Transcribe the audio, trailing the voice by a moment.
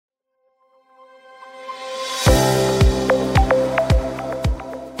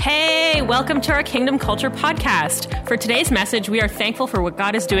Welcome to our Kingdom Culture podcast. For today's message, we are thankful for what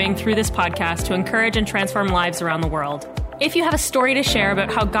God is doing through this podcast to encourage and transform lives around the world. If you have a story to share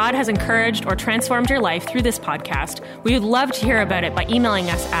about how God has encouraged or transformed your life through this podcast, we would love to hear about it by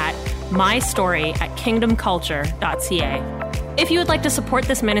emailing us at mystory@kingdomculture.ca. If you would like to support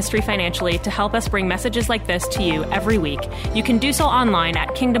this ministry financially to help us bring messages like this to you every week, you can do so online at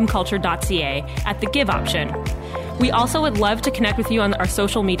kingdomculture.ca at the Give option. We also would love to connect with you on our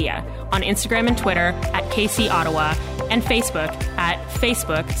social media, on Instagram and Twitter at KC Ottawa, and Facebook at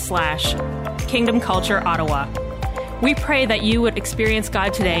Facebook/Kingdom Culture Ottawa. We pray that you would experience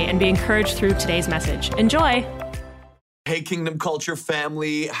God today and be encouraged through today's message. Enjoy! Hey, Kingdom Culture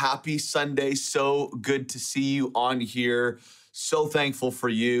family. Happy Sunday. So good to see you on here. So thankful for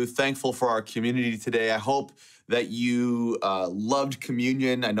you. Thankful for our community today. I hope that you loved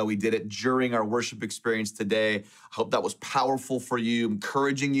communion. I know we did it during our worship experience today. I hope that was powerful for you,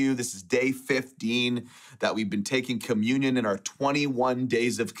 encouraging you. This is day 15 that we've been taking communion in our 21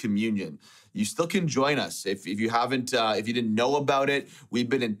 days of communion. You still can join us. If you haven't, if you didn't know about it, we've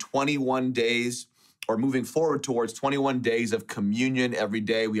been in 21 days or moving forward towards 21 days of communion every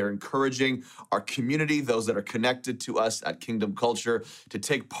day. We are encouraging our community, those that are connected to us at Kingdom Culture, to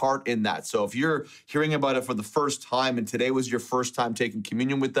take part in that. So if you're hearing about it for the first time and today was your first time taking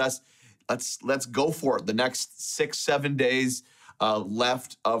communion with us, let's go for it. The next 6-7 days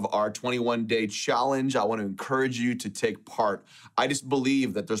left of our 21-day challenge. I want to encourage you to take part. I just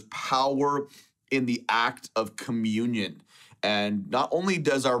believe that there's power in the act of communion. And not only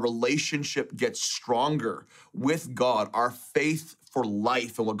does our relationship get stronger with God, our faith for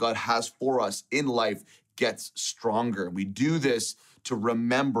life and what God has for us in life gets stronger. We do this to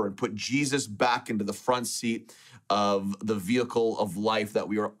remember and put Jesus back into the front seat of the vehicle of life that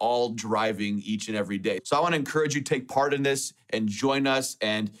we are all driving each and every day. So I want to encourage you to take part in this and join us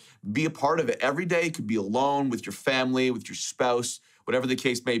and be a part of it. Every day it could be alone, with your family, with your spouse, whatever the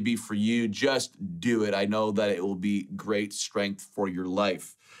case may be for you, just do it. I know that it will be great strength for your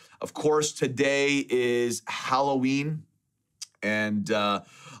life. Of course, today is Halloween, and I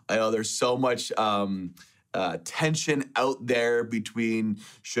know there's so much tension out there between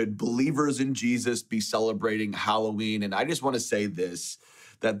should believers in Jesus be celebrating Halloween. And I just want to say this,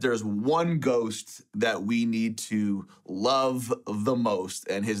 that there's one ghost that we need to love the most,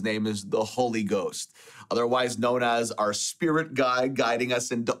 and his name is the Holy Ghost, otherwise known as our spirit guide, guiding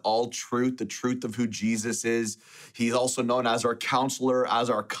us into all truth, the truth of who Jesus is. He's also known as our counselor, as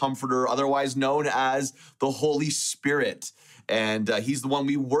our comforter, otherwise known as the Holy Spirit. And he's the one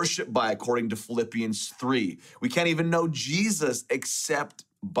we worship by, according to Philippians 3. We can't even know Jesus except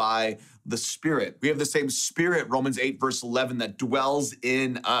by the Spirit. We have the same Spirit, Romans 8, verse 11, that dwells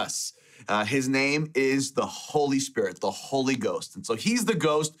in us. His name is the Holy Spirit, the Holy Ghost. And so he's the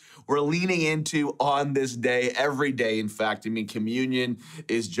ghost we're leaning into on this day, every day. In fact, I mean, communion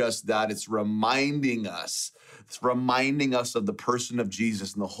is just that. It's reminding us of the person of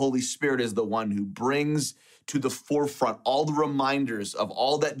Jesus. And the Holy Spirit is the one who brings to the forefront all the reminders of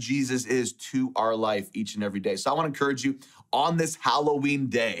all that Jesus is to our life each and every day. So I want to encourage you on this Halloween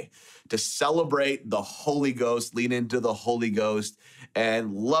day to celebrate the Holy Ghost, lean into the Holy Ghost,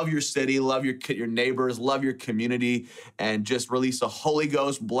 and love your city, love your neighbors, love your community, and just release a Holy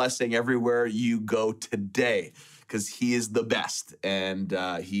Ghost blessing everywhere you go today, because he is the best, and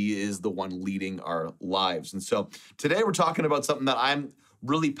he is the one leading our lives. And so today we're talking about something that I'm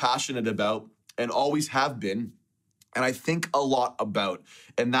really passionate about and always have been, and I think a lot about,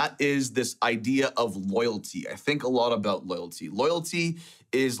 and that is this idea of loyalty. I think a lot about loyalty. Loyalty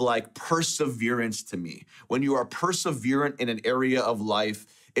is like perseverance to me. When you are perseverant in an area of life,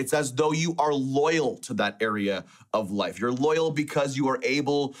 it's as though you are loyal to that area of life. You're loyal because you are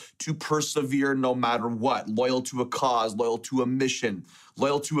able to persevere no matter what. Loyal to a cause, loyal to a mission,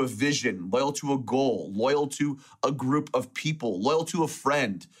 loyal to a vision, loyal to a goal, loyal to a group of people, loyal to a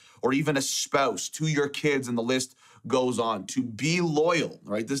friend, or even a spouse, to your kids, and the list goes on. To be loyal,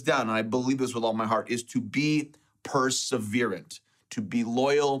 write this down, and I believe this with all my heart, is to be perseverant. To be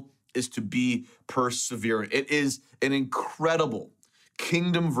loyal is to be perseverant. It is an incredible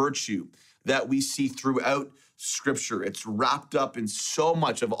kingdom virtue that we see throughout Scripture. It's wrapped up in so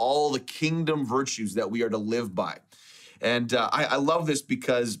much of all the kingdom virtues that we are to live by. And I love this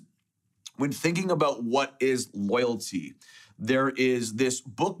because when thinking about what is loyalty, there is this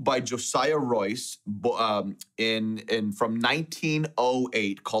book by Josiah Royce from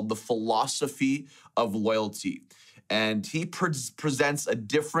 1908 called The Philosophy of Loyalty. And he presents a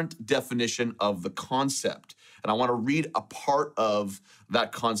different definition of the concept. And I want to read a part of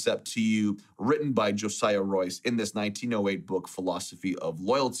that concept to you, written by Josiah Royce in this 1908 book, Philosophy of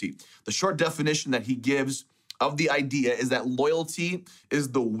Loyalty. The short definition that he gives of the idea is that loyalty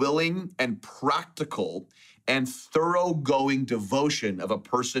is the willing and practical and thoroughgoing devotion of a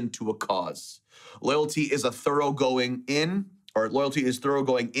person to a cause. Loyalty is thoroughgoing in,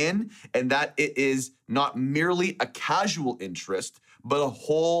 and that it is not merely a casual interest, but a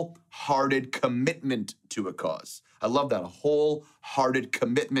wholehearted commitment to a cause. I love that, a wholehearted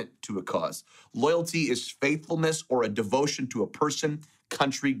commitment to a cause. Loyalty is faithfulness or a devotion to a person,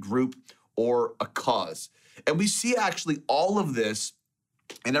 country, group, or a cause. And we see actually all of this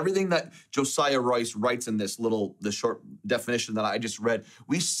and everything that Josiah Royce writes in the short definition that I just read.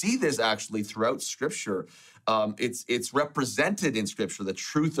 We see this actually throughout Scripture. It's represented in Scripture, the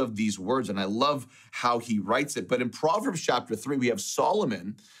truth of these words, and I love how he writes it. But in Proverbs chapter 3, we have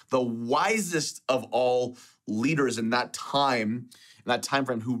Solomon, the wisest of all leaders in that time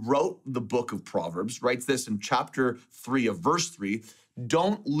frame, who wrote the book of Proverbs, writes this in chapter 3 of verse 3,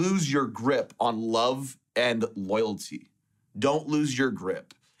 "Don't lose your grip on love and loyalty." Don't lose your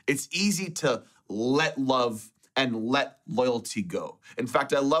grip. It's easy to let love and let loyalty go. In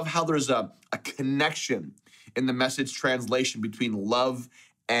fact, I love how there's a connection in the Message translation between love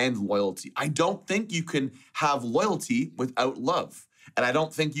and loyalty. I don't think you can have loyalty without love. And I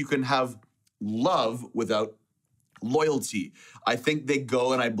don't think you can have love without loyalty. I think they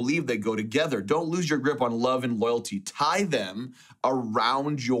go, and I believe they go together. Don't lose your grip on love and loyalty. Tie them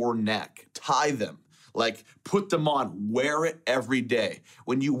around your neck. Tie them. Like, put them on, wear it every day.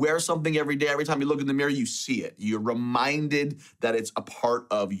 When you wear something every day, every time you look in the mirror, you see it. You're reminded that it's a part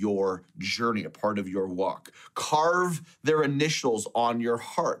of your journey, a part of your walk. Carve their initials on your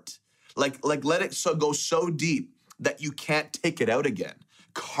heart. Like let it go so deep that you can't take it out again.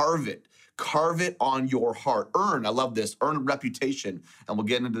 Carve it. Carve it on your heart. Earn, I love this, earn a reputation, and we'll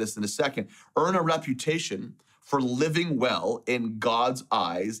get into this in a second. Earn a reputation for living well in God's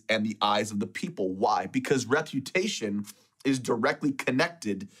eyes and the eyes of the people. Why? Because reputation is directly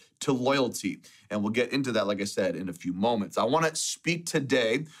connected to loyalty. And we'll get into that, like I said, in a few moments. I want to speak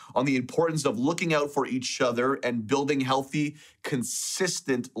today on the importance of looking out for each other and building healthy,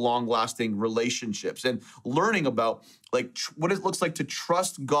 consistent, long-lasting relationships, and learning about what it looks like to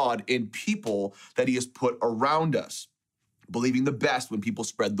trust God in people that he has put around us. Believing the best when people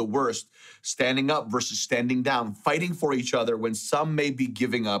spread the worst, standing up versus standing down, fighting for each other when some may be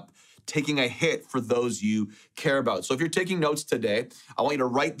giving up, taking a hit for those you care about. So if you're taking notes today, I want you to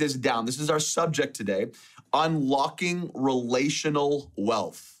write this down. This is our subject today: unlocking relational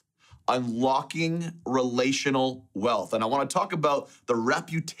wealth. Unlocking relational wealth. And I want to talk about the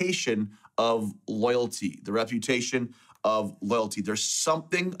reputation of loyalty, the reputation of loyalty. There's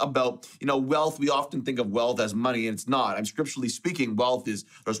something about, wealth. We often think of wealth as money, and it's not. I'm scripturally speaking,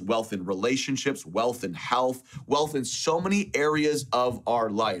 there's wealth in relationships, wealth in health, wealth in so many areas of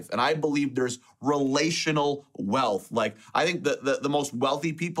our life. And I believe there's relational wealth. I think the most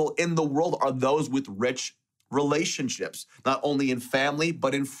wealthy people in the world are those with rich relationships, not only in family,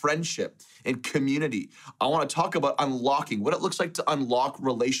 but in friendship, in community. I want to talk about unlocking, what it looks like to unlock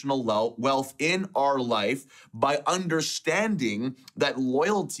relational wealth in our life by understanding that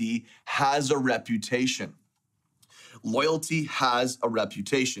loyalty has a reputation. Loyalty has a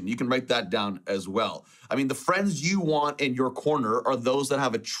reputation. You can write that down as well. I mean, the friends you want in your corner are those that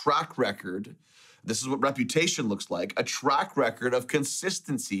have a track record. This is what reputation looks like, a track record of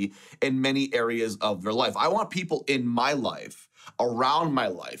consistency in many areas of their life. I want people in my life, around my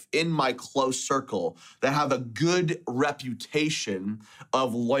life, in my close circle that have a good reputation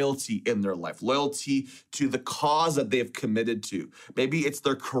of loyalty in their life, loyalty to the cause that they've committed to. Maybe it's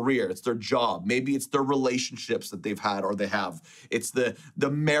their career, it's their job, maybe it's their relationships that they've had or they have. It's the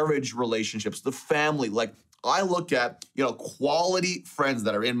marriage relationships, the family. I look at, quality friends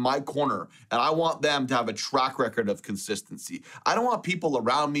that are in my corner, and I want them to have a track record of consistency. I don't want people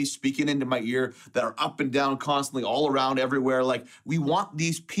around me speaking into my ear that are up and down constantly, all around, everywhere. We want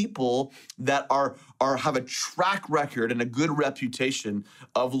these people that have a track record and a good reputation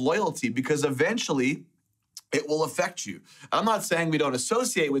of loyalty, because eventually it will affect you. I'm not saying we don't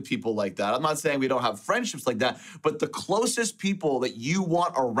associate with people like that. I'm not saying we don't have friendships like that, but the closest people that you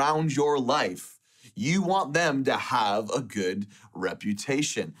want around your life, you want them to have a good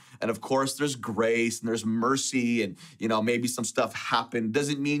reputation. And of course, there's grace and there's mercy, and maybe some stuff happened.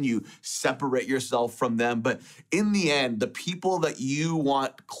 Doesn't mean you separate yourself from them. But in the end, the people that you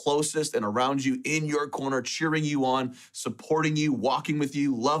want closest and around you in your corner, cheering you on, supporting you, walking with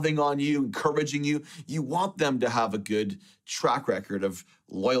you, loving on you, encouraging you, you want them to have a good track record of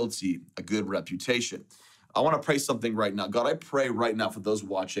loyalty, a good reputation. I want to pray something right now. God, I pray right now for those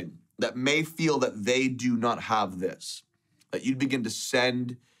watching that may feel that they do not have this, that you'd begin to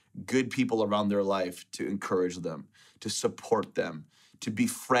send good people around their life to encourage them, to support them, to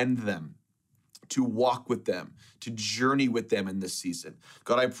befriend them, to walk with them, to journey with them in this season.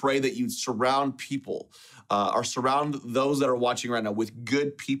 God, I pray that you'd surround people, or surround those that are watching right now with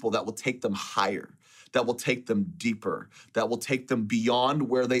good people that will take them higher, that will take them deeper, that will take them beyond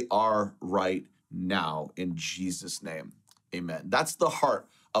where they are right now, in Jesus' name. Amen. That's the heart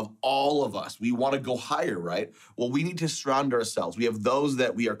of all of us. We want to go higher, right? Well, we need to surround ourselves. We have those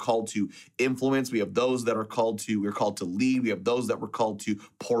that we are called to influence. We have those that we're called to lead. We have those that we're called to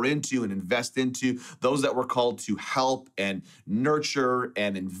pour into and invest into, those that we're called to help and nurture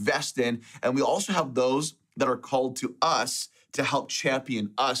and invest in. And we also have those that are called to us to help champion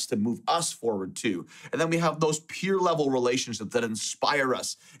us, to move us forward too. And then we have those peer level relationships that inspire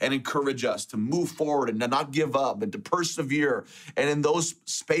us and encourage us to move forward and to not give up and to persevere. And in those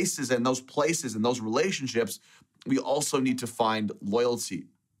spaces and those places and those relationships, we also need to find loyalty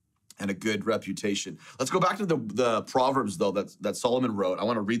and a good reputation. Let's go back to the Proverbs, though, that Solomon wrote. I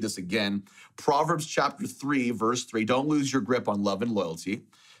want to read this again. Proverbs chapter 3, verse 3, don't lose your grip on love and loyalty.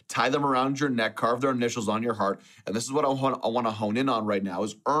 Tie them around your neck, carve their initials on your heart. And this is what I want to hone in on right now,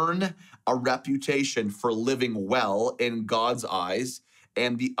 is earn a reputation for living well in God's eyes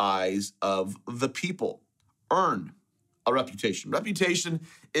and the eyes of the people. Earn a reputation. Reputation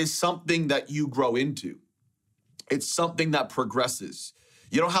is something that you grow into. It's something that progresses.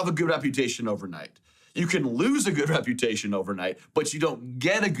 You don't have a good reputation overnight. You can lose a good reputation overnight, but you don't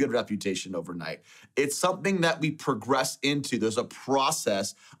get a good reputation overnight. It's something that we progress into. There's a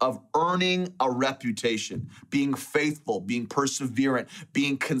process of earning a reputation, being faithful, being perseverant,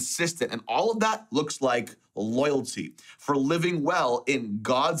 being consistent. And all of that looks like loyalty for living well in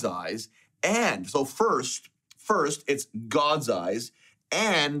God's eyes. And so first, it's God's eyes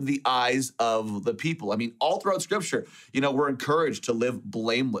and the eyes of the people. I mean, all throughout Scripture, we're encouraged to live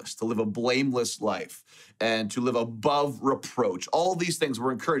blameless, to live a blameless life, and to live above reproach. All these things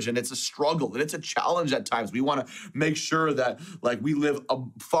we're encouraged, and it's a struggle, and it's a challenge at times. We want to make sure that we live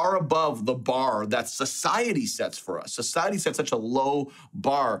far above the bar that society sets for us. Society sets such a low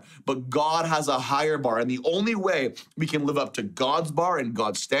bar, but God has a higher bar, and the only way we can live up to God's bar and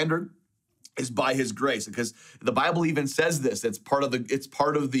God's standard is by his grace, because the Bible even says this. It's part of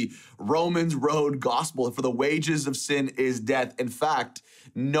the Romans road gospel. For the wages of sin is death. In fact,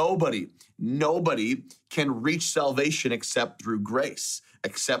 nobody can reach salvation except through grace,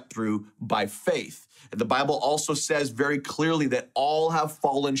 except by faith. And the Bible also says very clearly that all have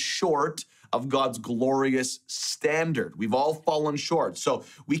fallen short of God's glorious standard. We've all fallen short. So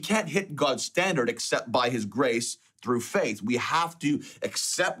we can't hit God's standard except by his grace through faith. We have to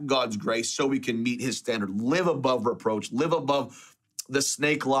accept God's grace so we can meet his standard, live above reproach, live above the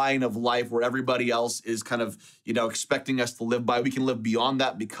snake line of life where everybody else is kind of, expecting us to live by. We can live beyond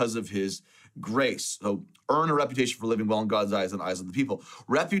that because of his grace. So earn a reputation for living well in God's eyes and eyes of the people.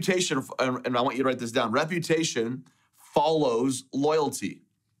 Reputation, and I want you to write this down, reputation follows loyalty.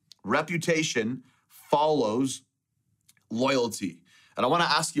 Reputation follows loyalty. And I want to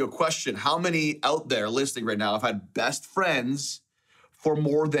ask you a question. How many out there listening right now have had best friends for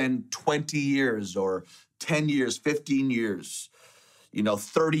more than 20 years or 10 years, 15 years,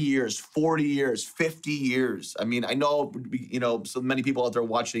 30 years, 40 years, 50 years? I mean, I know, so many people out there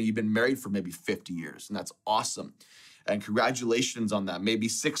watching, you've been married for maybe 50 years, and that's awesome. And congratulations on that, maybe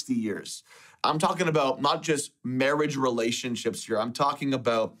 60 years. I'm talking about not just marriage relationships here. I'm talking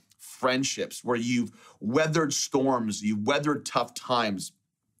about friendships where you've weathered storms, you've weathered tough times.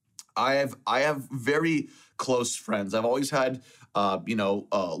 I have very close friends. I've always had,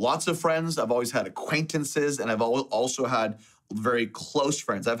 lots of friends. I've always had acquaintances, and I've also had very close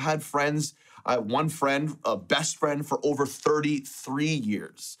friends. I've had friends. I have one friend, a best friend for over 33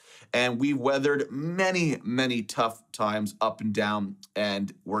 years. And we've weathered many, many tough times up and down,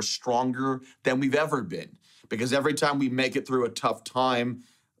 and we're stronger than we've ever been. Because every time we make it through a tough time,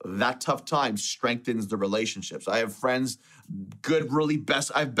 that tough time strengthens the relationships. I have friends,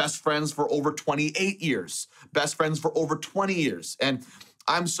 I have best friends for over 28 years, best friends for over 20 years. And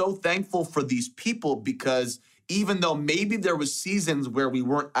I'm so thankful for these people, because even though maybe there was seasons where we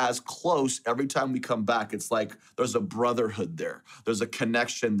weren't as close, every time we come back, it's like there's a brotherhood there. There's a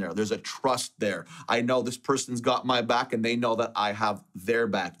connection there. There's a trust there. I know this person's got my back, and they know that I have their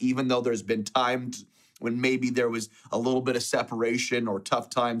back. Even though there's been times when maybe there was a little bit of separation, or tough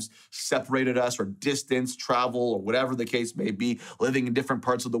times separated us, or distance, travel, or whatever the case may be, living in different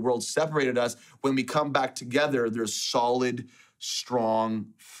parts of the world separated us, when we come back together, there's solid strong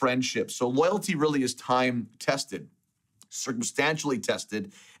friendships. So loyalty really is time tested, circumstantially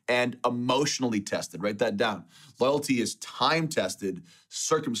tested, and emotionally tested. Write that down. Loyalty is time tested,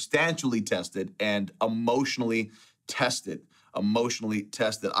 circumstantially tested, and emotionally tested. Emotionally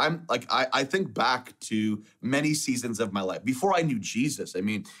tested. I think back to many seasons of my life before I knew Jesus. I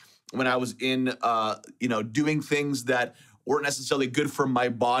mean, when I was in, doing things that weren't necessarily good for my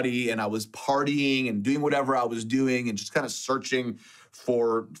body, and I was partying and doing whatever I was doing and just kind of searching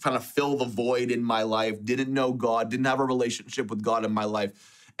for trying to fill the void in my life, didn't know God, didn't have a relationship with God in my life.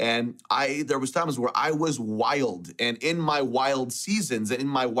 And there was times where I was wild, and in my wild seasons and in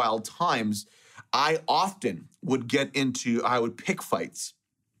my wild times, I often would I would pick fights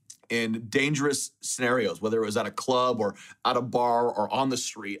in dangerous scenarios, whether it was at a club or at a bar or on the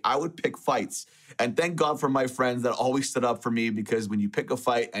street. I would pick fights. And thank God for my friends that always stood up for me, because when you pick a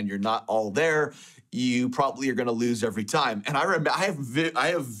fight and you're not all there, you probably are going to lose every time. And I remember I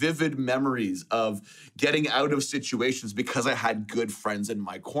have vivid memories of getting out of situations because I had good friends in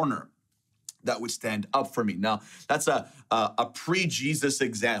my corner that would stand up for me. Now, that's a pre-Jesus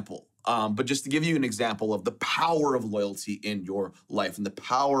example. But just to give you an example of the power of loyalty in your life and the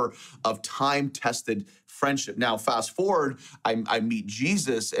power of time-tested friendship. Now, fast forward, I meet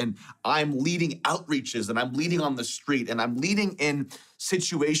Jesus, and I'm leading outreaches, and I'm leading on the street, and I'm leading in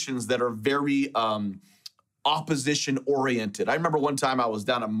situations that are very opposition-oriented. I remember one time I was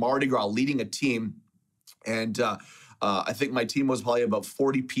down at Mardi Gras leading a team, and I think my team was probably about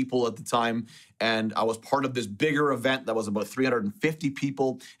 40 people at the time, and I was part of this bigger event that was about 350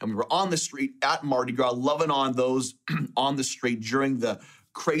 people, and we were on the street at Mardi Gras, loving on those on the street during the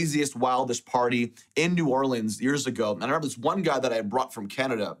craziest, wildest party in New Orleans years ago. And I remember this one guy that I brought from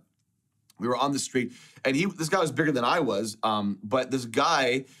Canada. We were on the street, and this guy was bigger than I was, but this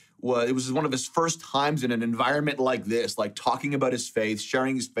guy it was one of his first times in an environment like this, like talking about his faith,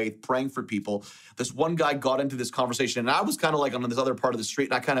 sharing his faith, praying for people. This one guy got into this conversation, and I was kind of like on this other part of the street,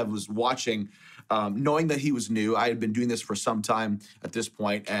 and I kind of was watching, knowing that he was new. I had been doing this for some time at this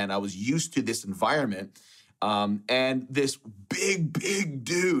point, and I was used to this environment. And this big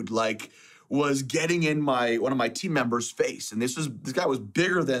dude, was getting in one of my team members' face. And this guy was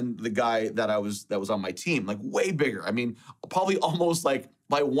bigger than the guy that was on my team, like way bigger. I mean, probably almost like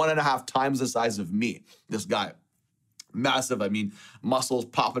by 1.5 times the size of me, this guy. Massive, I mean, muscles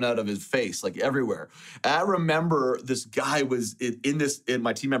popping out of his face, like everywhere. And I remember this guy was in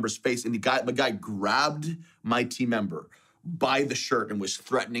my team member's face, and the guy grabbed my team member by the shirt and was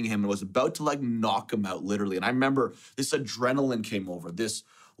threatening him and was about to knock him out, literally. And I remember this adrenaline came over, this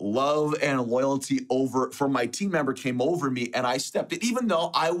love and loyalty for my team member came over me, and I stepped in. Even though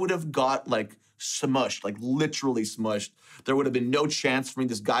I would have got smushed, literally smushed, there would have been no chance for me.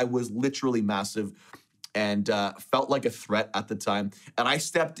 This guy was literally massive and felt like a threat at the time. And I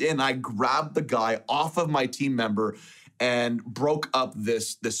stepped in, I grabbed the guy off of my team member and broke up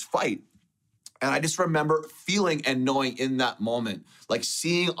this fight. And I just remember feeling and knowing in that moment,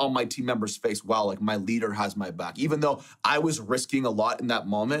 seeing on my team member's face, wow, my leader has my back. Even though I was risking a lot in that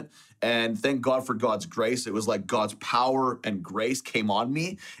moment, and thank God for God's grace, it was like God's power and grace came on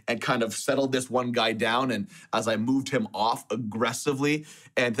me and kind of settled this one guy down. And as I moved him off aggressively,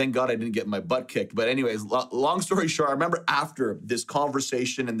 and thank God I didn't get my butt kicked. But anyways, long story short, I remember after this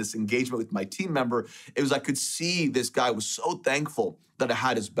conversation and this engagement with my team member, it was I could see this guy was so thankful that I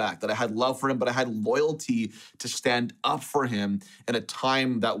had his back, that I had love for him, but I had loyalty to stand up for him in a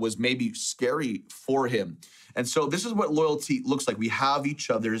time that was maybe scary for him. And so this is what loyalty looks like. We have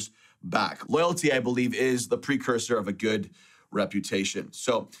each other's back. Loyalty, I believe, is the precursor of a good reputation.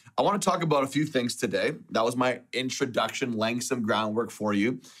 So I want to talk about a few things today. That was my introduction, laying some groundwork for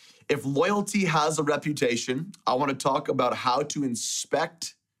you. If loyalty has a reputation, I want to talk about how to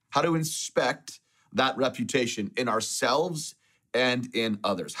inspect that reputation in ourselves and in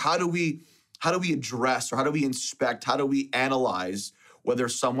others. How do we address, or how do we inspect, how do we analyze whether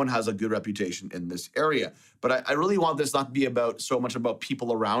someone has a good reputation in this area? But I really want this not to be so much about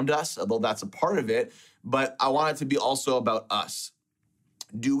people around us, although that's a part of it, but I want it to be also about us.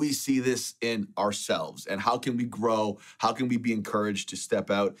 Do we see this in ourselves? And how can we grow? How can we be encouraged to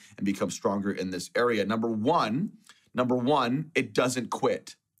step out and become stronger in this area? Number one, it doesn't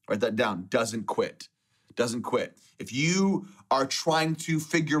quit. Write that down, doesn't quit. Doesn't quit. If you are trying to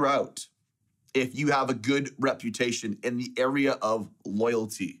figure out if you have a good reputation in the area of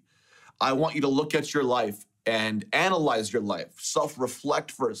loyalty, I want you to look at your life and analyze your life.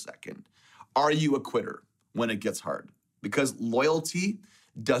 Self-reflect for a second. Are you a quitter when it gets hard? Because loyalty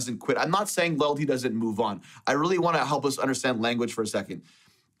doesn't quit. I'm not saying loyalty doesn't move on. I really want to help us understand language for a second.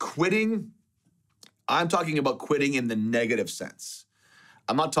 Quitting I'm talking about quitting in the negative sense.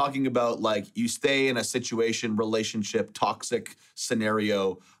 I'm not talking about like you stay in a situation, relationship, toxic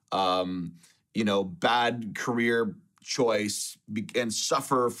scenario, bad career choice and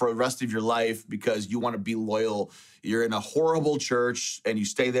suffer for the rest of your life because you want to be loyal. You're in a horrible church and you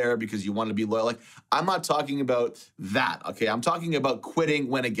stay there because you want to be loyal. Like, I'm not talking about that, okay? I'm talking about quitting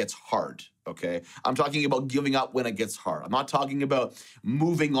when it gets hard, okay? I'm talking about giving up when it gets hard. I'm not talking about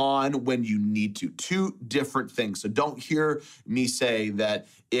moving on when you need to. Two different things. So don't hear me say that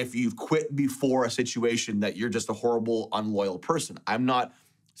if you've quit before a situation that you're just a horrible, unloyal person. I'm not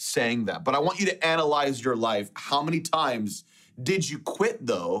saying that, but I want you to analyze your life. How many times did you quit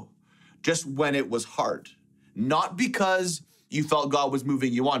though, just when it was hard? Not because you felt God was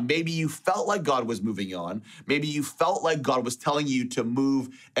moving you on. Maybe you felt like God was moving you on. Maybe you felt like God was telling you to move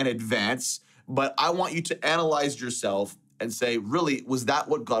and advance, but I want you to analyze yourself and say, really, was that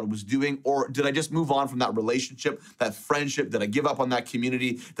what God was doing? Or did I just move on from that relationship, that friendship? Did I give up on that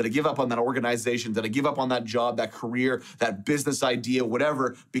community? Did I give up on that organization? Did I give up on that job, that career, that business idea,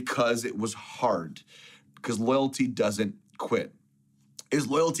 whatever, because it was hard? Because loyalty doesn't quit. Is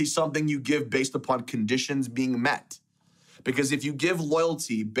loyalty something you give based upon conditions being met? Because if you give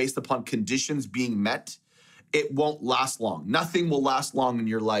loyalty based upon conditions being met, it won't last long. Nothing will last long in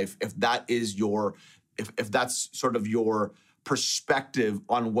your life if that is if that's sort of your perspective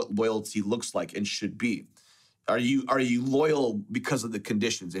on what loyalty looks like and should be. Are you loyal because of the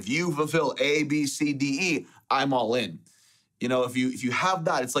conditions? If you fulfill A, B, C, D, E, I'm all in. If you have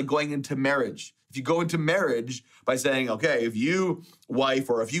that, it's like going into marriage. If you go into marriage by saying, okay, if you wife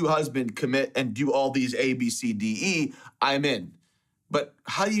or if you husband commit and do all these A, B, C, D, E, I'm in. But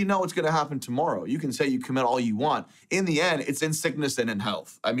how do you know what's going to happen tomorrow? You can say you commit all you want. In the end, it's in sickness and in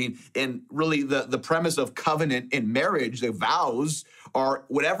health. I mean, and really the premise of covenant in marriage, the vows are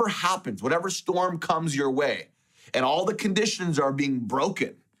whatever happens, whatever storm comes your way, and all the conditions are being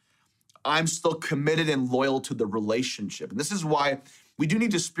broken, I'm still committed and loyal to the relationship. And this is why we do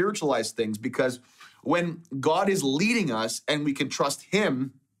need to spiritualize things, because when God is leading us and we can trust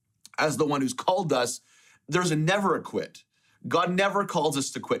him as the one who's called us, there's never a quit. God never calls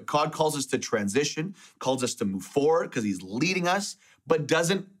us to quit. God calls us to transition, calls us to move forward because he's leading us, but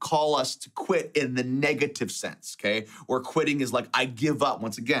doesn't call us to quit in the negative sense, okay? Where quitting is like, I give up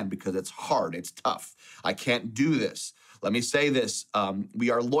once again because it's hard, it's tough. I can't do this. Let me say this. We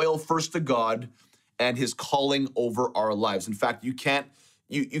are loyal first to God and his calling over our lives. In fact, you can't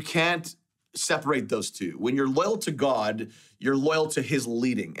separate those two. When you're loyal to God, you're loyal to his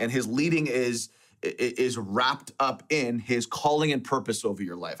leading, and his leading is wrapped up in his calling and purpose over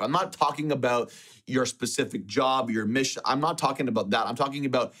your life. I'm not talking about your specific job, your mission. I'm not talking about that. I'm talking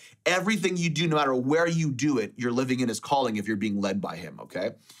about everything you do, no matter where you do it, you're living in his calling if you're being led by him,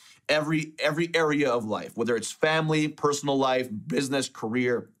 okay? Every area of life, whether it's family, personal life, business,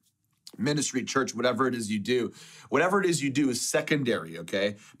 career, ministry, church, whatever it is you do is secondary,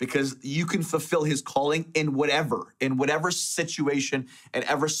 okay? Because you can fulfill his calling in whatever situation and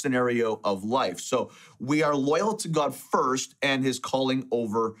every scenario of life. So we are loyal to God first and his calling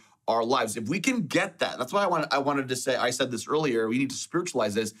over our lives. If we can get that, that's why I wanted to say, I said this earlier, we need to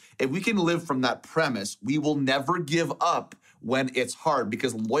spiritualize this. If we can live from that premise, we will never give up when it's hard,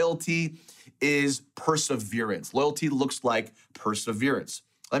 because loyalty is perseverance. Loyalty looks like perseverance.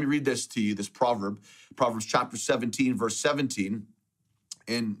 Let me read this to you, this proverb, Proverbs chapter 17, verse 17,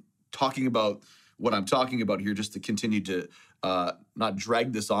 in talking about what I'm talking about here, just to continue to not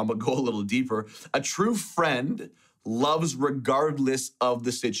drag this on, but go a little deeper. A true friend loves regardless of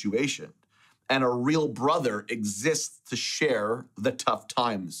the situation, and a real brother exists to share the tough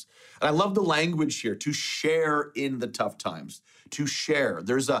times. And I love the language here, to share in the tough times, to share.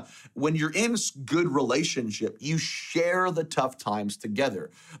 When you're in good relationship, you share the tough times together.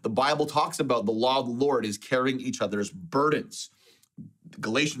 The Bible talks about the law of the Lord is carrying each other's burdens.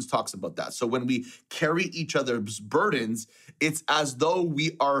 Galatians talks about that. So when we carry each other's burdens, it's as though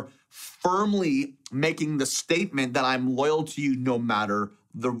we are firmly making the statement that I'm loyal to you no matter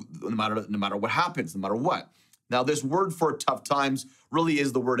what happens, no matter what. Now, this word for tough times really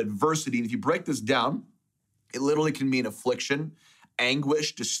is the word adversity. And if you break this down, it literally can mean affliction,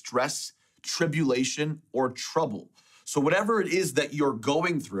 anguish, distress, tribulation, or trouble. So whatever it is that you're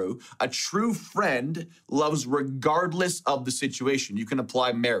going through, a true friend loves regardless of the situation. You can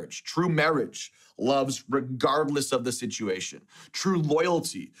apply marriage. True marriage loves regardless of the situation. True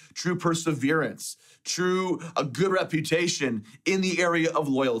loyalty, true perseverance, a good reputation in the area of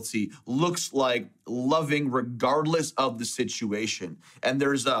loyalty looks like loving regardless of the situation. And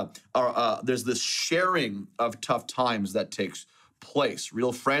there's this sharing of tough times that takes place.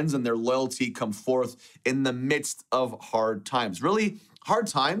 Real friends and their loyalty come forth in the midst of hard times. Really, hard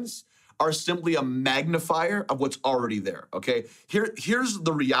times are simply a magnifier of what's already there, okay? Here's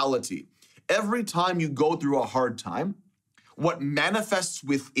the reality. Every time you go through a hard time, what manifests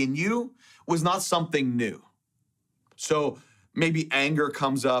within you was not something new. So maybe anger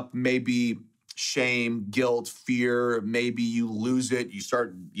comes up, maybe shame, guilt, fear, maybe you lose it, you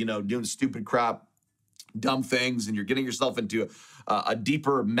start, doing stupid crap, dumb things, and you're getting yourself into a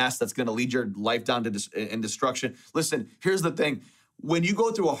deeper mess that's going to lead your life down to destruction. Listen, here's the thing. When you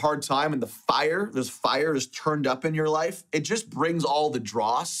go through a hard time and fire is turned up in your life, it just brings all the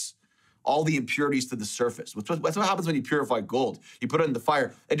dross, all the impurities to the surface. That's what happens when you purify gold. You put it in the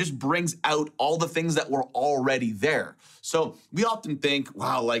fire, it just brings out all the things that were already there. So we often think,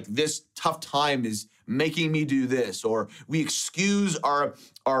 wow, like this tough time is making me do this, or we excuse our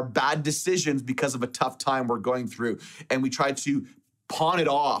bad decisions because of a tough time we're going through, and we try to pawn it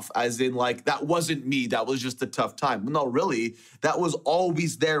off as in like, that wasn't me, that was just a tough time. No, really, that was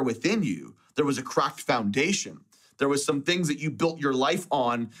always there within you. There was a cracked foundation. There was some things that you built your life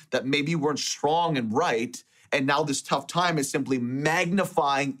on that maybe weren't strong and right, and now this tough time is simply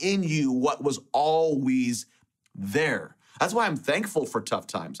magnifying in you what was always there. That's why I'm thankful for tough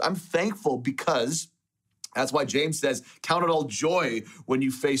times. I'm thankful because that's why James says, count it all joy when you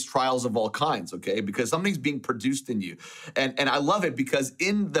face trials of all kinds, okay? Because something's being produced in you. And I love it because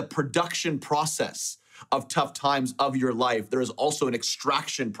in the production process of tough times of your life, there is also an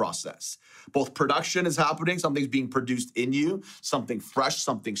extraction process. Both production is happening, something's being produced in you, something fresh,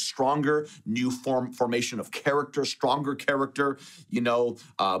 something stronger, new formation of character, stronger character,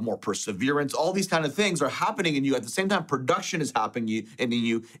 more perseverance. All these kind of things are happening in you. At the same time, production is happening in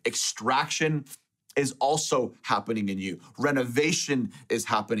you. Extraction is also happening in you. Renovation is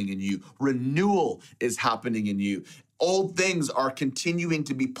happening in you. Renewal is happening in you. Old things are continuing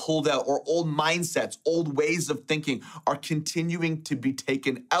to be pulled out, or old mindsets, old ways of thinking are continuing to be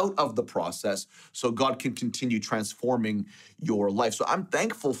taken out of the process so God can continue transforming your life. So I'm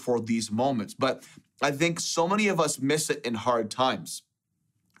thankful for these moments, but I think so many of us miss it in hard times.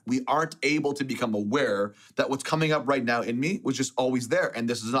 We aren't able to become aware that what's coming up right now in me was just always there. And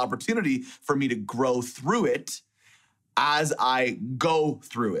this is an opportunity for me to grow through it as I go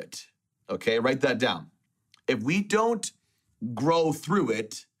through it. Okay, write that down. If we don't grow through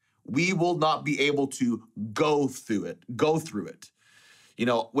it, we will not be able to go through it.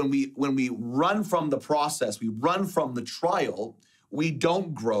 When we run from the process, we run from the trial, we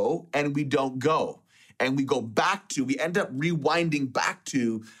don't grow and we don't go. And we end up rewinding back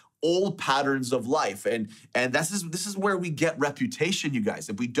to old patterns of life. And this is where we get reputation, you guys.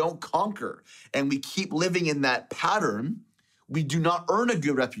 If we don't conquer and we keep living in that pattern, we do not earn a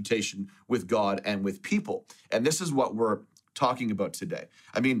good reputation with God and with people. And this is what we're talking about today.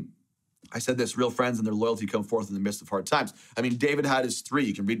 I said this, real friends and their loyalty come forth in the midst of hard times. David had his three.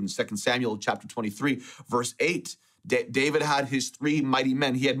 You can read in 2 Samuel chapter 23, verse 8. David had his three mighty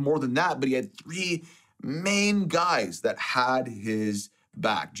men. He had more than that, but he had three main guys that had his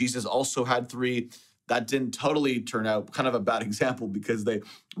back. Jesus also had three. That didn't totally turn out, kind of a bad example, because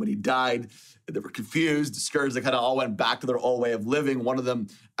when he died, they were confused, discouraged. They kind of all went back to their old way of living. One of them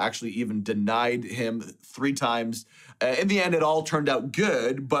actually even denied him 3 times. In the end, it all turned out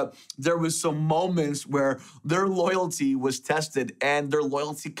good, but there was some moments where their loyalty was tested and their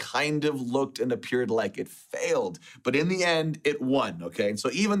loyalty kind of looked and appeared like it failed. But in the end, it won, okay? And so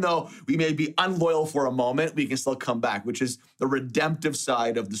even though we may be unloyal for a moment, we can still come back, which is the redemptive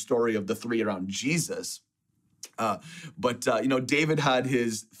side of the story of the 3 around Jesus. But David had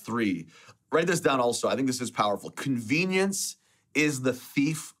his 3. Write this down also. I think this is powerful. Convenience is the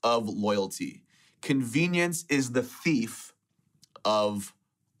thief of loyalty. Convenience is the thief of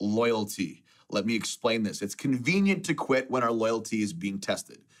loyalty. Let me explain this. It's convenient to quit when our loyalty is being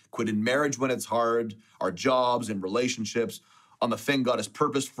tested. Quit in marriage when it's hard, our jobs and relationships, on the thing God has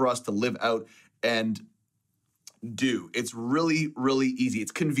purposed for us to live out and do. It's really, really easy.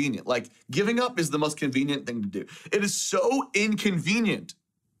 It's convenient. Like giving up is the most convenient thing to do. It is so inconvenient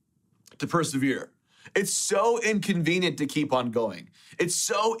to persevere. It's so inconvenient to keep on going. It's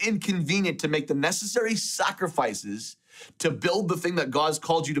so inconvenient to make the necessary sacrifices to build the thing that God's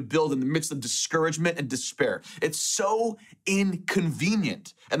called you to build in the midst of discouragement and despair. It's so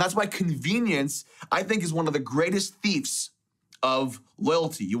inconvenient. And that's why convenience, I think, is one of the greatest thieves of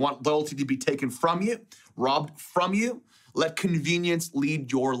loyalty. You want loyalty to be taken from you, robbed from you? Let convenience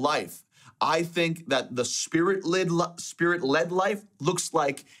lead your life. I think that the spirit-led life looks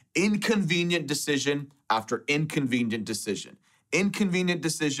like inconvenient decision after inconvenient decision. Inconvenient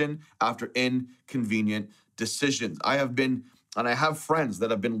decision after inconvenient decisions. I have been And I have friends that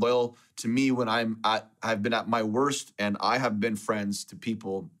have been loyal to me when I've been at my worst, and I have been friends to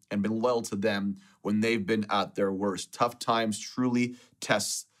people and been loyal to them when they've been at their worst. Tough times truly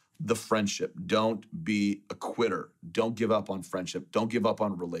test the friendship. Don't be a quitter. Don't give up on friendship. Don't give up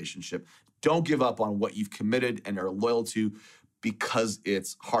on a relationship. Don't give up on what you've committed and are loyal to because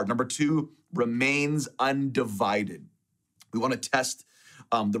it's hard. Number 2, remains undivided. We want to test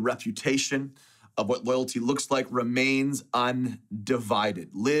the reputation of what loyalty looks like. Remains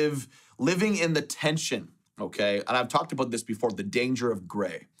undivided. Living in the tension, okay? And I've talked about this before, the danger of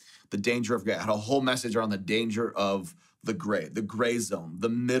gray. The danger of gray. I had a whole message around the danger of the gray zone, the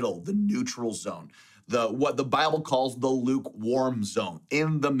middle, the neutral zone, what the Bible calls the lukewarm zone,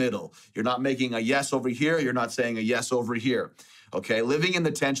 in the middle. You're not making a yes over here, you're not saying a yes over here. Okay, living in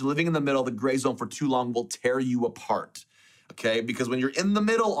the tension, living in the middle, the gray zone for too long will tear you apart. Okay, because when you're in the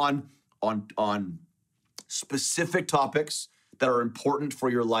middle on specific topics that are important for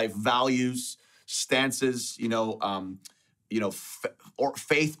your life, values, stances, or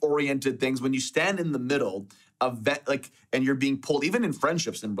faith-oriented things, when you stand in the middle of and you're being pulled, even in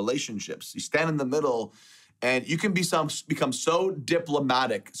friendships and relationships, you stand in the middle and you can become so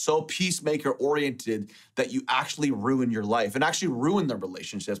diplomatic, so peacemaker-oriented that you actually ruin your life and actually ruin the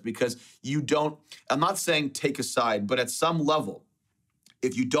relationships because I'm not saying take a side, but at some level,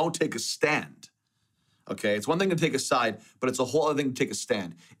 if you don't take a stand, okay, it's one thing to take a side, but it's a whole other thing to take a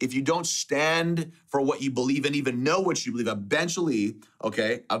stand. If you don't stand for what you believe and even know what you believe, eventually,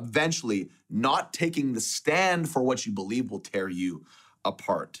 not taking the stand for what you believe will tear you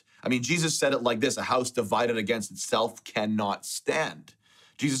apart. I mean, Jesus said it like this: a house divided against itself cannot stand.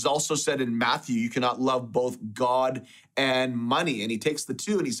 Jesus also said in Matthew, you cannot love both God and money. And he takes the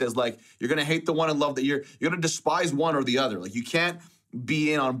two and he says, you're going to hate the one and love you're going to despise one or the other. You can't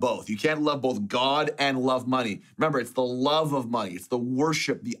be in on both. You can't love both God and love money. Remember, it's the love of money. It's the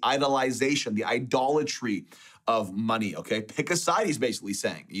worship, the idolization, the idolatry of money, okay? Pick a side, he's basically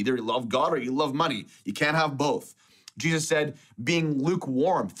saying. Either you love God or you love money. You can't have both. Jesus said being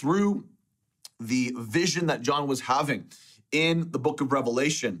lukewarm through the vision that John was having in the book of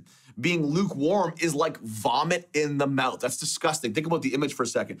Revelation. Being lukewarm is like vomit in the mouth. That's disgusting. Think about the image for a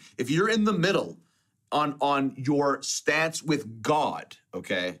second. If you're in the middle on your stance with God,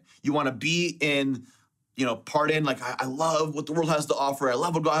 okay? You want to be in, part in, I love what the world has to offer. I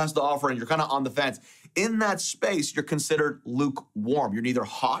love what God has to offer. And you're kind of on the fence. In that space, you're considered lukewarm. You're neither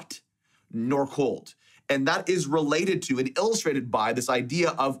hot nor cold. And that is related to and illustrated by this idea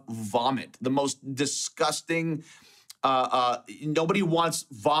of vomit, the most disgusting. Nobody wants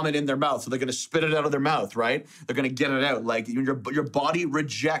vomit in their mouth, so they're going to spit it out of their mouth, right? They're going to get it out. Your body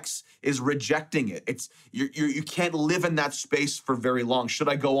is rejecting it. You can't live in that space for very long. Should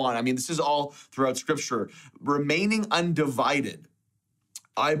I go on? I mean, this is all throughout Scripture. Remaining undivided,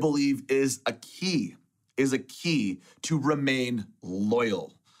 I believe, is a key to remain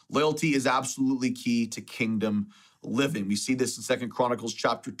loyal. Loyalty is absolutely key to kingdom living. We see this in 2 Chronicles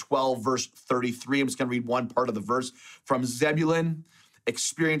chapter 12, verse 33. I'm just going to read one part of the verse. From Zebulun,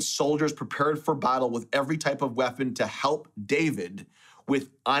 experienced soldiers prepared for battle with every type of weapon to help David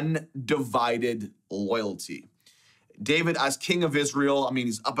with undivided loyalty. David, as king of Israel,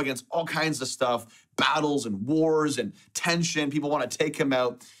 he's up against all kinds of stuff, battles and wars and tension. People want to take him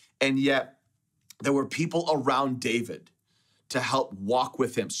out. And yet there were people around David to help walk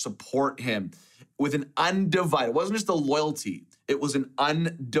with him, support him with an undivided, it wasn't just a loyalty, it was an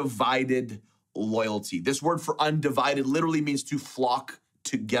undivided loyalty. This word for undivided literally means to flock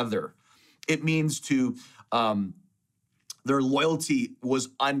together. It means their loyalty was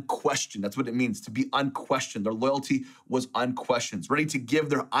unquestioned. That's what it means, to be unquestioned. Their loyalty was unquestioned, ready to give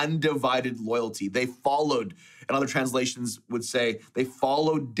their undivided loyalty. They followed, and other translations would say, they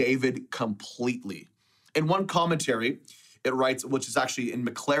followed David completely. In one commentary, it writes, which is actually in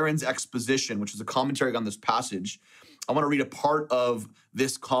McLaren's exposition, which is a commentary on this passage. I want to read a part of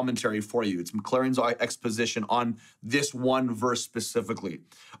this commentary for you. It's McLaren's exposition on this one verse specifically.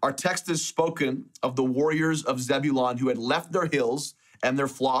 Our text is spoken of the warriors of Zebulun who had left their hills and their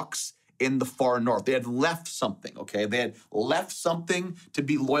flocks in the far north. They had left something, okay? They had left something to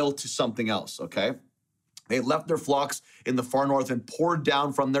be loyal to something else, okay? They had left their flocks in the far north and poured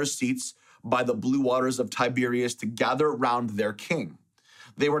down from their seats by the blue waters of Tiberias to gather round their king.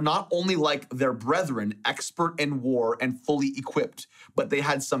 They were not only like their brethren, expert in war and fully equipped, but they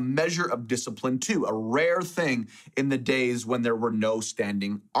had some measure of discipline too, a rare thing in the days when there were no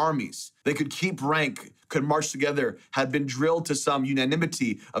standing armies. They could keep rank, could march together, had been drilled to some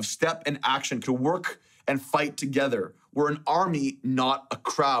unanimity of step and action, could work and fight together. Were an army, not a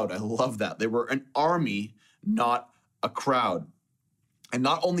crowd. I love that. They were an army, not a crowd. And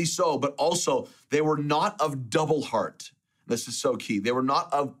not only so, but also they were not of double heart. This is so key. They were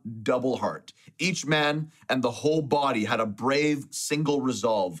not of double heart. Each man and the whole body had a brave single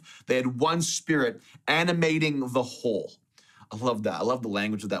resolve. They had one spirit animating the whole. I love that. I love the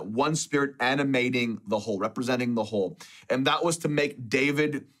language of that. One spirit animating the whole, representing the whole. And that was to make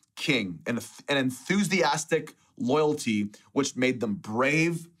David king. An enthusiastic loyalty, which made them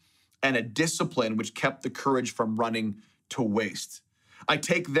brave, and a discipline which kept the courage from running to waste. I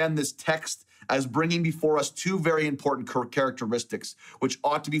take then this text as bringing before us two very important characteristics, which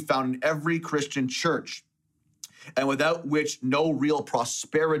ought to be found in every Christian church, and without which no real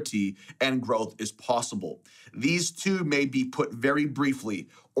prosperity and growth is possible. These two may be put very briefly: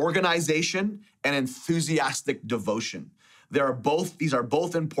 organization and enthusiastic devotion. These are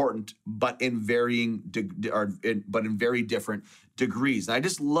both important, but in very different degrees. And I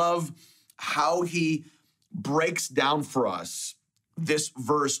just love how he breaks down for us this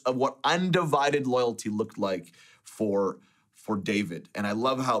verse of what undivided loyalty looked like for David. And I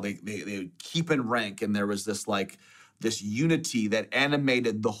love how they keep in rank, and there was this unity that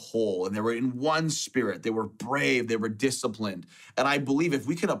animated the whole, and they were in one spirit. They were brave, they were disciplined. And I believe if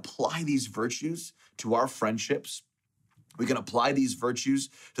we can apply these virtues to our friendships, we can apply these virtues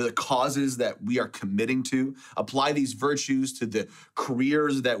to the causes that we are committing to, apply these virtues to the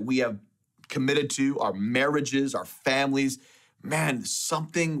careers that we have committed to, our marriages, our families, man,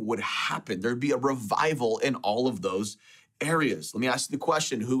 something would happen. There'd be a revival in all of those areas. Let me ask you the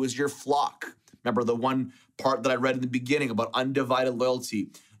question: who is your flock? Remember the one part that I read in the beginning about undivided loyalty.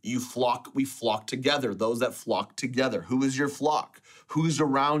 We flock together, those that flock together. Who is your flock? Who's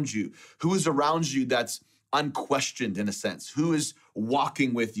around you? Who is around you that's unquestioned in a sense? Who is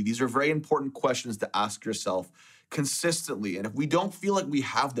walking with you? These are very important questions to ask yourself consistently. And if we don't feel like we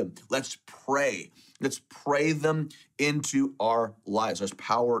have them, let's pray. Let's pray them into our lives. There's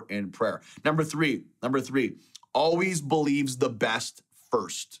power in prayer. Number three, always believes the best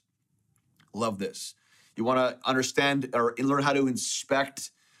first. Love this. You want to understand or learn how to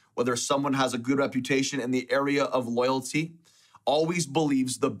inspect whether someone has a good reputation in the area of loyalty? Always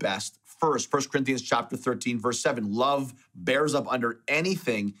believes the best first. 1 Corinthians chapter 13, verse 7. Love bears up under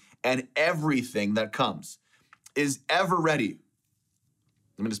anything and everything that comes. Is ever ready.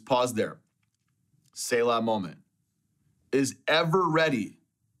 Let me just pause there. Selah moment. Is ever ready,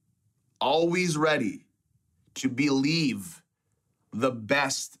 always ready to believe the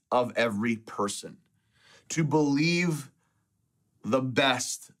best of every person. To believe the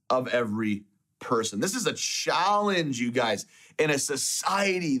best of every person. This is a challenge, you guys, in a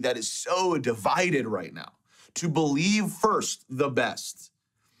society that is so divided right now. To believe first the best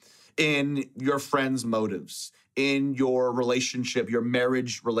in your friends' motives, in your relationship, your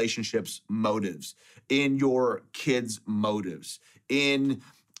marriage relationships motives, in your kids' motives, in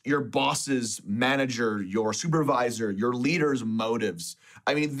your boss's, manager, your supervisor, your leader's motives.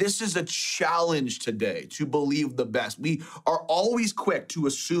 I mean, this is a challenge today to believe the best. We are always quick to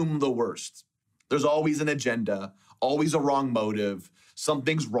assume the worst. There's always an agenda, always a wrong motive.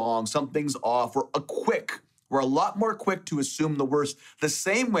 Something's wrong, something's off. We're a lot more quick to assume the worst. The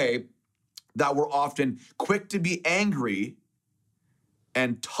same way that we're often quick to be angry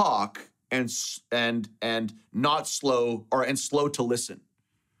and talk and not slow and slow to listen.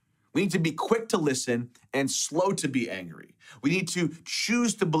 We need to be quick to listen and slow to be angry. We need to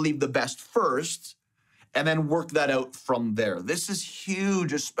choose to believe the best first and then work that out from there. This is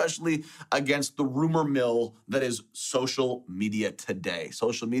huge, especially against the rumor mill that is social media today.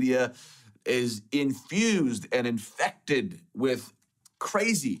 Social media is infused and infected with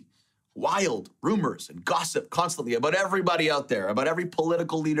crazy, wild rumors and gossip constantly about everybody out there, about every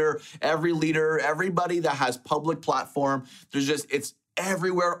political leader, everybody that has public platform. It's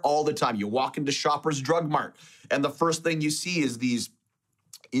everywhere all the time. You walk into Shoppers Drug Mart, and the first thing you see is these,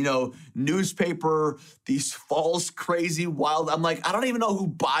 newspaper, these false, crazy, wild. I'm like, I don't even know who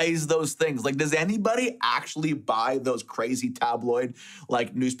buys those things. Like, does anybody actually buy those crazy tabloid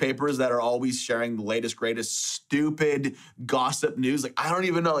newspapers that are always sharing the latest, greatest, stupid gossip news? Like, I don't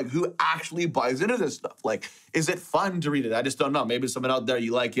even know who actually buys into this stuff. Like, is it fun to read it? I just don't know. Maybe someone out there,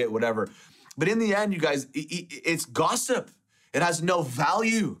 you like it, whatever. But in the end, you guys, it's gossip. It has no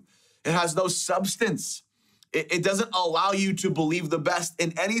value. It has no substance. It doesn't allow you to believe the best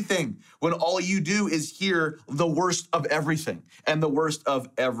in anything when all you do is hear the worst of everything and the worst of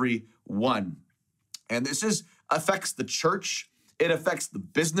everyone. And this affects the church. It affects the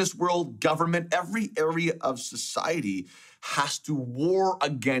business world, government. Every area of society has to war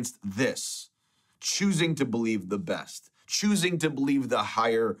against this, choosing to believe the best, choosing to believe the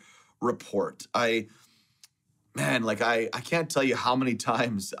higher report. man, like I can't tell you how many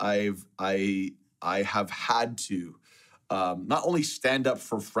times I have had to not only stand up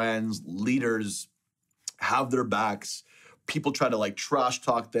for friends, leaders, have their backs. People try to like trash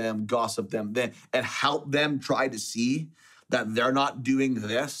talk them, gossip them, then and help them try to see that they're not doing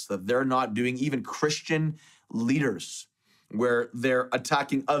this, that they're not doing even Christian leaders where they're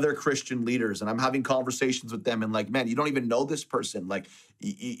attacking other Christian leaders. And I'm having conversations with them and like, man, you don't even know this person. Like,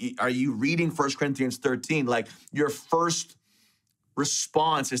 are you reading 1 Corinthians 13? Like your first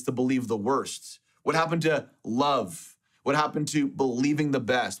response is to believe the worst. What happened to love? What happened to believing the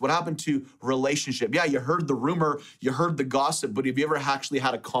best? What happened to relationship? Yeah, you heard the rumor, you heard the gossip, but have you ever actually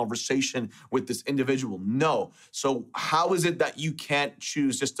had a conversation with this individual? No. So how is it that you can't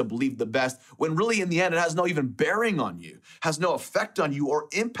choose just to believe the best when really in the end it has no even bearing on you, has no effect on you or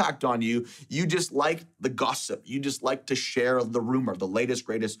impact on you? You just like the gossip. You just like to share the rumor, the latest,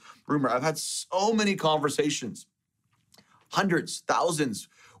 greatest rumor. I've had so many conversations, hundreds, thousands,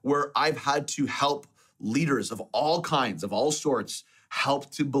 where I've had to help leaders of all kinds, of all sorts, help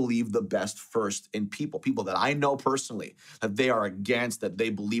to believe the best first in people that I know personally, that they are against, that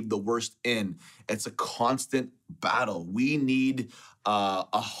they believe the worst in. It's a constant battle. We need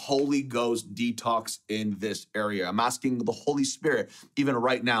a Holy Ghost detox in this area. I'm asking the Holy Spirit, even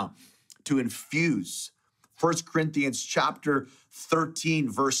right now, to infuse 1 Corinthians chapter 13,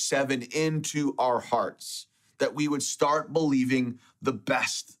 verse 7 into our hearts, that we would start believing the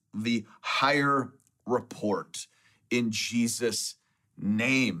best, the higher report in Jesus'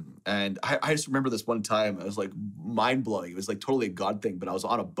 name. And I just remember this one time, it was like mind-blowing. It was like totally a God thing, but I was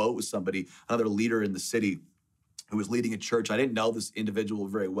on a boat with somebody, another leader in the city who was leading a church. I didn't know this individual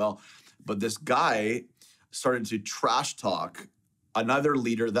very well, but this guy started to trash talk another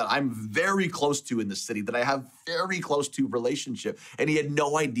leader that I'm very close to in the city, that I have very close to relationship. And he had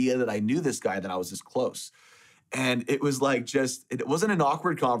no idea that I knew this guy, that I was this close. And it was like it wasn't an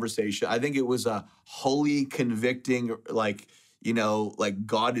awkward conversation. I think it was a holy, convicting, like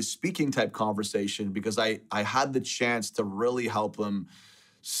God is speaking type conversation, because I had the chance to really help him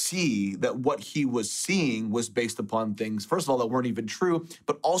see that what he was seeing was based upon things, first of all, that weren't even true,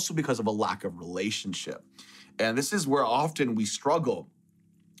 but also because of a lack of relationship. And this is where often we struggle.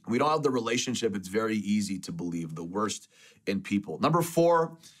 We don't have the relationship. It's very easy to believe the worst in people. Number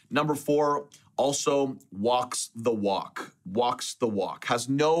four, also walks the walk, has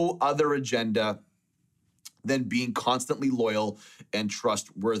no other agenda than being constantly loyal and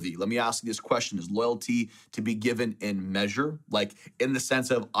trustworthy. Let me ask you this question. Is loyalty to be given in measure? Like in the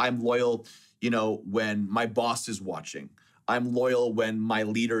sense of I'm loyal, when my boss is watching. I'm loyal when my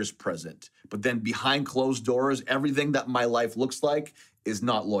leader is present. But then behind closed doors, everything that my life looks like is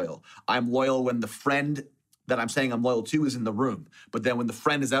not loyal. I'm loyal when the friend that I'm saying I'm loyal to is in the room. But then when the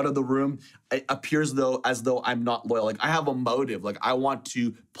friend is out of the room, it appears as though I'm not loyal. Like I have a motive, like I want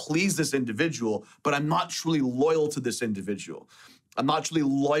to please this individual, but I'm not truly loyal to this individual. I'm not truly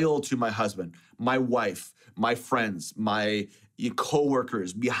loyal to my husband, my wife, my friends, my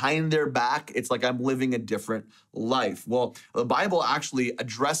coworkers. Behind their back, it's like I'm living a different life. Well, the Bible actually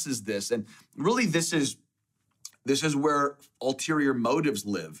addresses this. And really this is where ulterior motives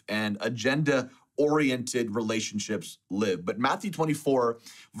live and agenda-oriented relationships live. But Matthew 24,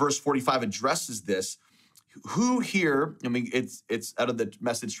 verse 45 addresses this. Who here, it's out of the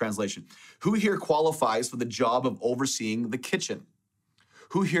Message translation, who here qualifies for the job of overseeing the kitchen?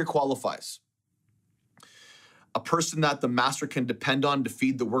 Who here qualifies? A person that the master can depend on to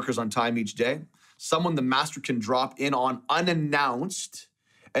feed the workers on time each day. Someone the master can drop in on unannounced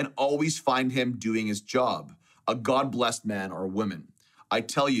and always find him doing his job. A God-blessed man or woman. I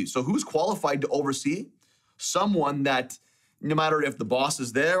tell you, so who's qualified to oversee? Someone that, no matter if the boss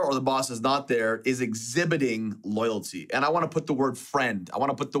is there or the boss is not there, is exhibiting loyalty. And I want to put the word friend. I want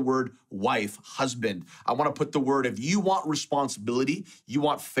to put the word wife, husband. I want to put the word, if you want responsibility, you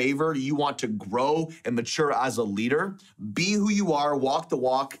want favor, you want to grow and mature as a leader, be who you are, walk the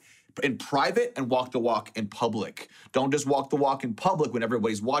walk in private and walk the walk in public. Don't just walk the walk in public when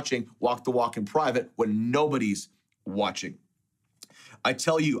everybody's watching, walk the walk in private when nobody's watching. I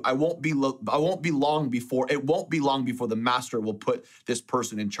tell you, it won't be long before the master will put this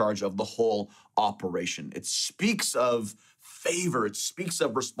person in charge of the whole operation. It speaks of favor. It speaks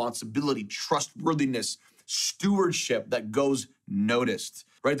of responsibility, trustworthiness, stewardship that goes noticed.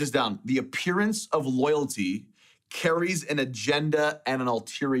 Write this down. The appearance of loyalty carries an agenda and an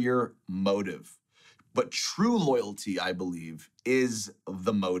ulterior motive. But true loyalty, I believe, is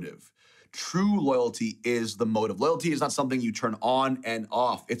the motive. True loyalty is the motive. Loyalty is not something you turn on and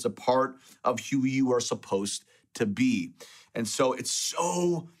off. It's a part of who you are supposed to be. And so it's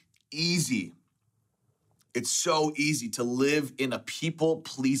so easy It's so easy to live in a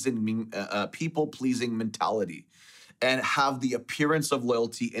people-pleasing mentality and have the appearance of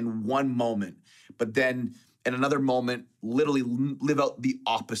loyalty in one moment, but then in another moment, literally live out the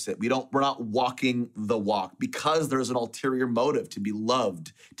opposite. We're not walking the walk because there's an ulterior motive to be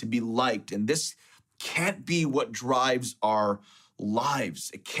loved, to be liked. And this can't be what drives our lives.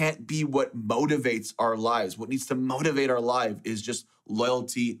 It can't be what motivates our lives. What needs to motivate our life is just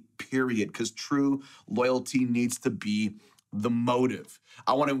loyalty, period, because true loyalty needs to be the motive.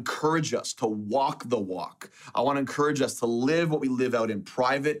 I want to encourage us to walk the walk. I want to encourage us to live what we live out in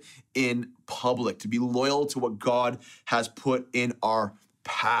private, in public, to be loyal to what God has put in our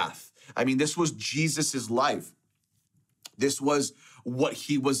path. I mean, this was Jesus's life. This was what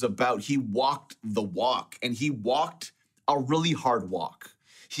he was about. He walked the walk, and he walked a really hard walk.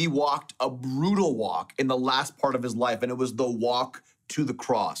 He walked a brutal walk in the last part of his life, and it was the walk to the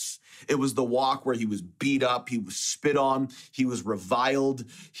cross. It was the walk where he was beat up, he was spit on, he was reviled,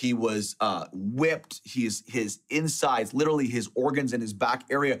 he was whipped, his insides, literally his organs in his back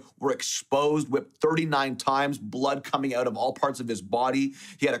area were exposed, whipped 39 times, blood coming out of all parts of his body.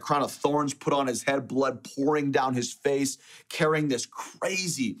 He had a crown of thorns put on his head, blood pouring down his face, carrying this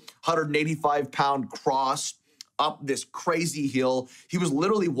crazy 185-pound cross up this crazy hill. He was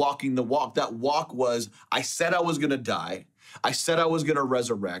literally walking the walk. That walk was, I said I was gonna die. I said I was gonna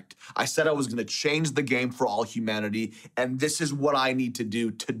resurrect. I said I was gonna change the game for all humanity. And this is what I need to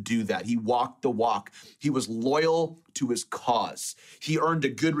do that. He walked the walk. He was loyal to his cause. He earned a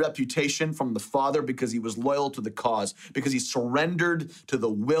good reputation from the Father because he was loyal to the cause, because he surrendered to the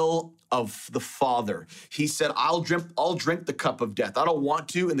will of the Father. He said, I'll drink the cup of death. I don't want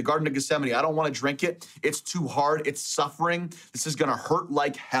to. In the Garden of Gethsemane, I don't want to drink it. It's too hard. It's suffering. This is gonna hurt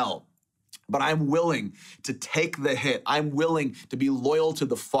like hell. But I'm willing to take the hit. I'm willing to be loyal to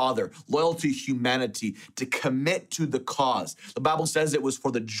the Father, loyal to humanity, to commit to the cause. The Bible says it was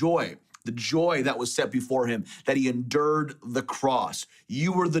for the joy that was set before him, that he endured the cross.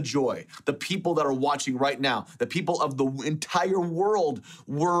 You were the joy. The people that are watching right now, the people of the entire world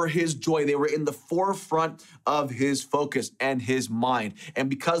were his joy. They were in the forefront of his focus and his mind. And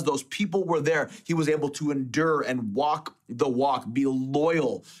because those people were there, he was able to endure and walk the walk, be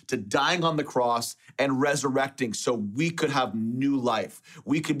loyal to dying on the cross and resurrecting so we could have new life.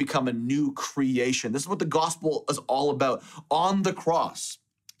 We could become a new creation. This is what the gospel is all about. On the cross,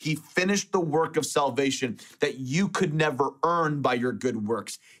 he finished the work of salvation that you could never earn by your good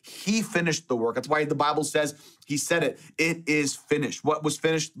works. He finished the work. That's why the Bible says, he said it is finished. What was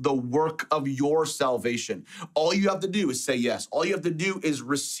finished? The work of your salvation. All you have to do is say yes. All you have to do is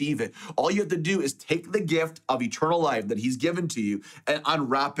receive it. All you have to do is take the gift of eternal life that he's given to you and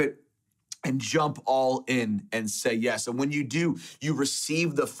unwrap it and jump all in and say yes. And when you do, you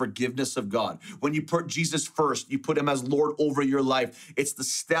receive the forgiveness of God. When you put Jesus first, you put him as Lord over your life. It's the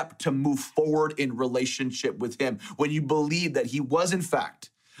step to move forward in relationship with him. When you believe that he was, in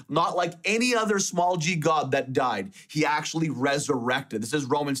fact, not like any other small g God that died, he actually resurrected. This is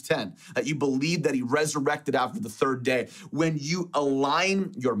Romans 10, that you believe that he resurrected after the third day. When you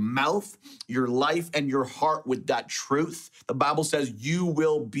align your mouth, your life, and your heart with that truth, the Bible says you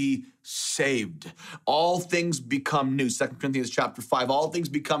will be saved. All things become new. 2 Corinthians chapter 5, all things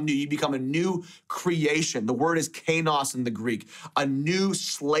become new. You become a new creation. The word is kainos in the Greek, a new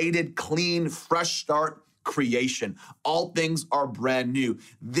slated, clean, fresh start creation. All things are brand new.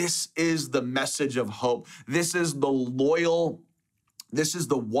 This is the message of hope. This is the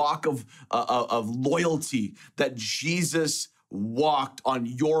walk of loyalty that Jesus walked on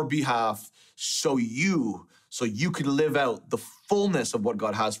your behalf so you can live out the fullness of what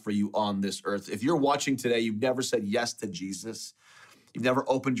God has for you on this earth. If you're watching today, you've never said yes to Jesus, you've never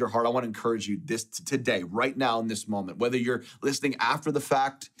opened your heart, I want to encourage you today, right now in this moment, whether you're listening after the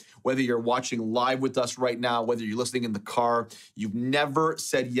fact, whether you're watching live with us right now, whether you're listening in the car, you've never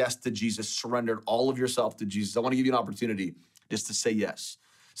said yes to Jesus, surrendered all of yourself to Jesus. I want to give you an opportunity just to say yes.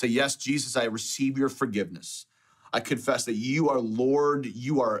 Say, yes, Jesus, I receive your forgiveness. I confess that you are Lord,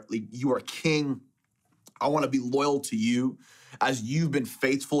 you are King. I want to be loyal to you as you've been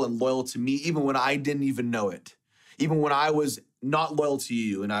faithful and loyal to me, even when I didn't even know it. Even when I was not loyal to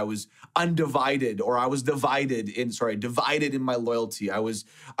you and I was undivided, or I was divided in my loyalty. I was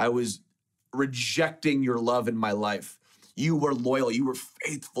rejecting your love in my life. You were loyal, you were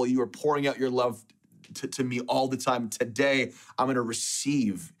faithful, you were pouring out your love to me all the time. Today, I'm going to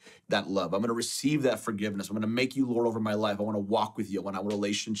receive that love. I'm going to receive that forgiveness. I'm going to make you Lord over my life. I want to walk with you. I want to have a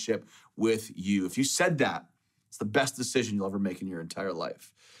relationship with you. If you said that, it's the best decision you'll ever make in your entire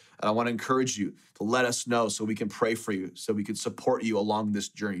life. And I want to encourage you to let us know so we can pray for you, so we can support you along this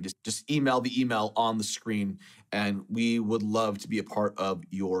journey. Just email the email on the screen, and we would love to be a part of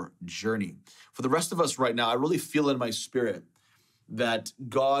your journey. For the rest of us right now, I really feel in my spirit that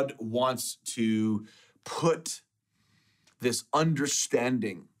God wants to put this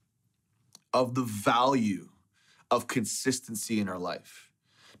understanding of the value of consistency in our life,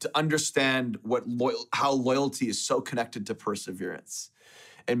 to understand how loyalty is so connected to perseverance.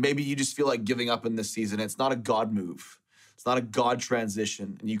 And maybe you just feel like giving up in this season. It's not a God move. It's not a God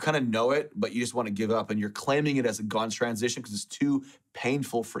transition. And you kind of know it, but you just want to give up. And you're claiming it as a God transition because it's too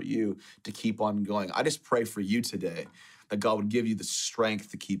painful for you to keep on going. I just pray for you today that God would give you the strength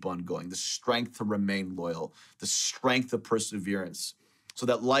to keep on going, the strength to remain loyal, the strength of perseverance, so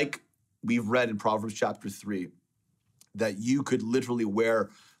that like we've read in Proverbs chapter 3, that you could literally wear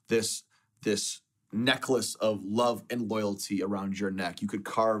this necklace of love and loyalty around your neck. You could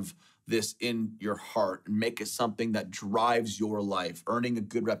carve this in your heart and make it something that drives your life, earning a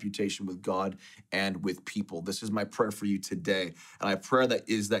good reputation with God and with people. This is my prayer for you today. And my prayer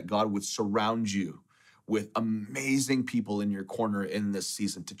that God would surround you with amazing people in your corner in this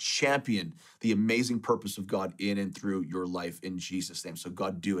season to champion the amazing purpose of God in and through your life in Jesus' name. So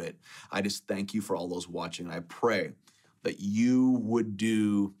God, do it. I just thank you for all those watching. I pray that you would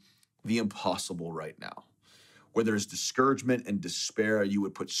do the impossible right now. Where there's discouragement and despair, you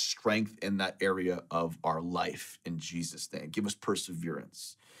would put strength in that area of our life in Jesus' name. Give us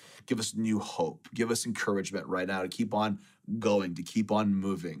perseverance. Give us new hope. Give us encouragement right now to keep on going, to keep on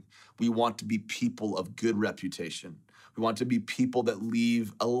moving. We want to be people of good reputation. We want to be people that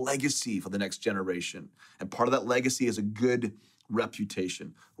leave a legacy for the next generation. And part of that legacy is a good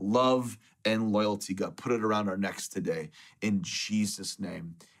reputation, love and loyalty. God, put it around our necks today in Jesus'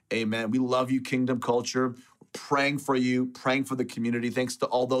 name. Amen. We love you, Kingdom Culture. We're praying for you, praying for the community. Thanks to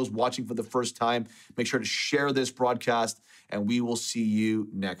all those watching for the first time. Make sure to share this broadcast, and we will see you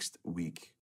next week.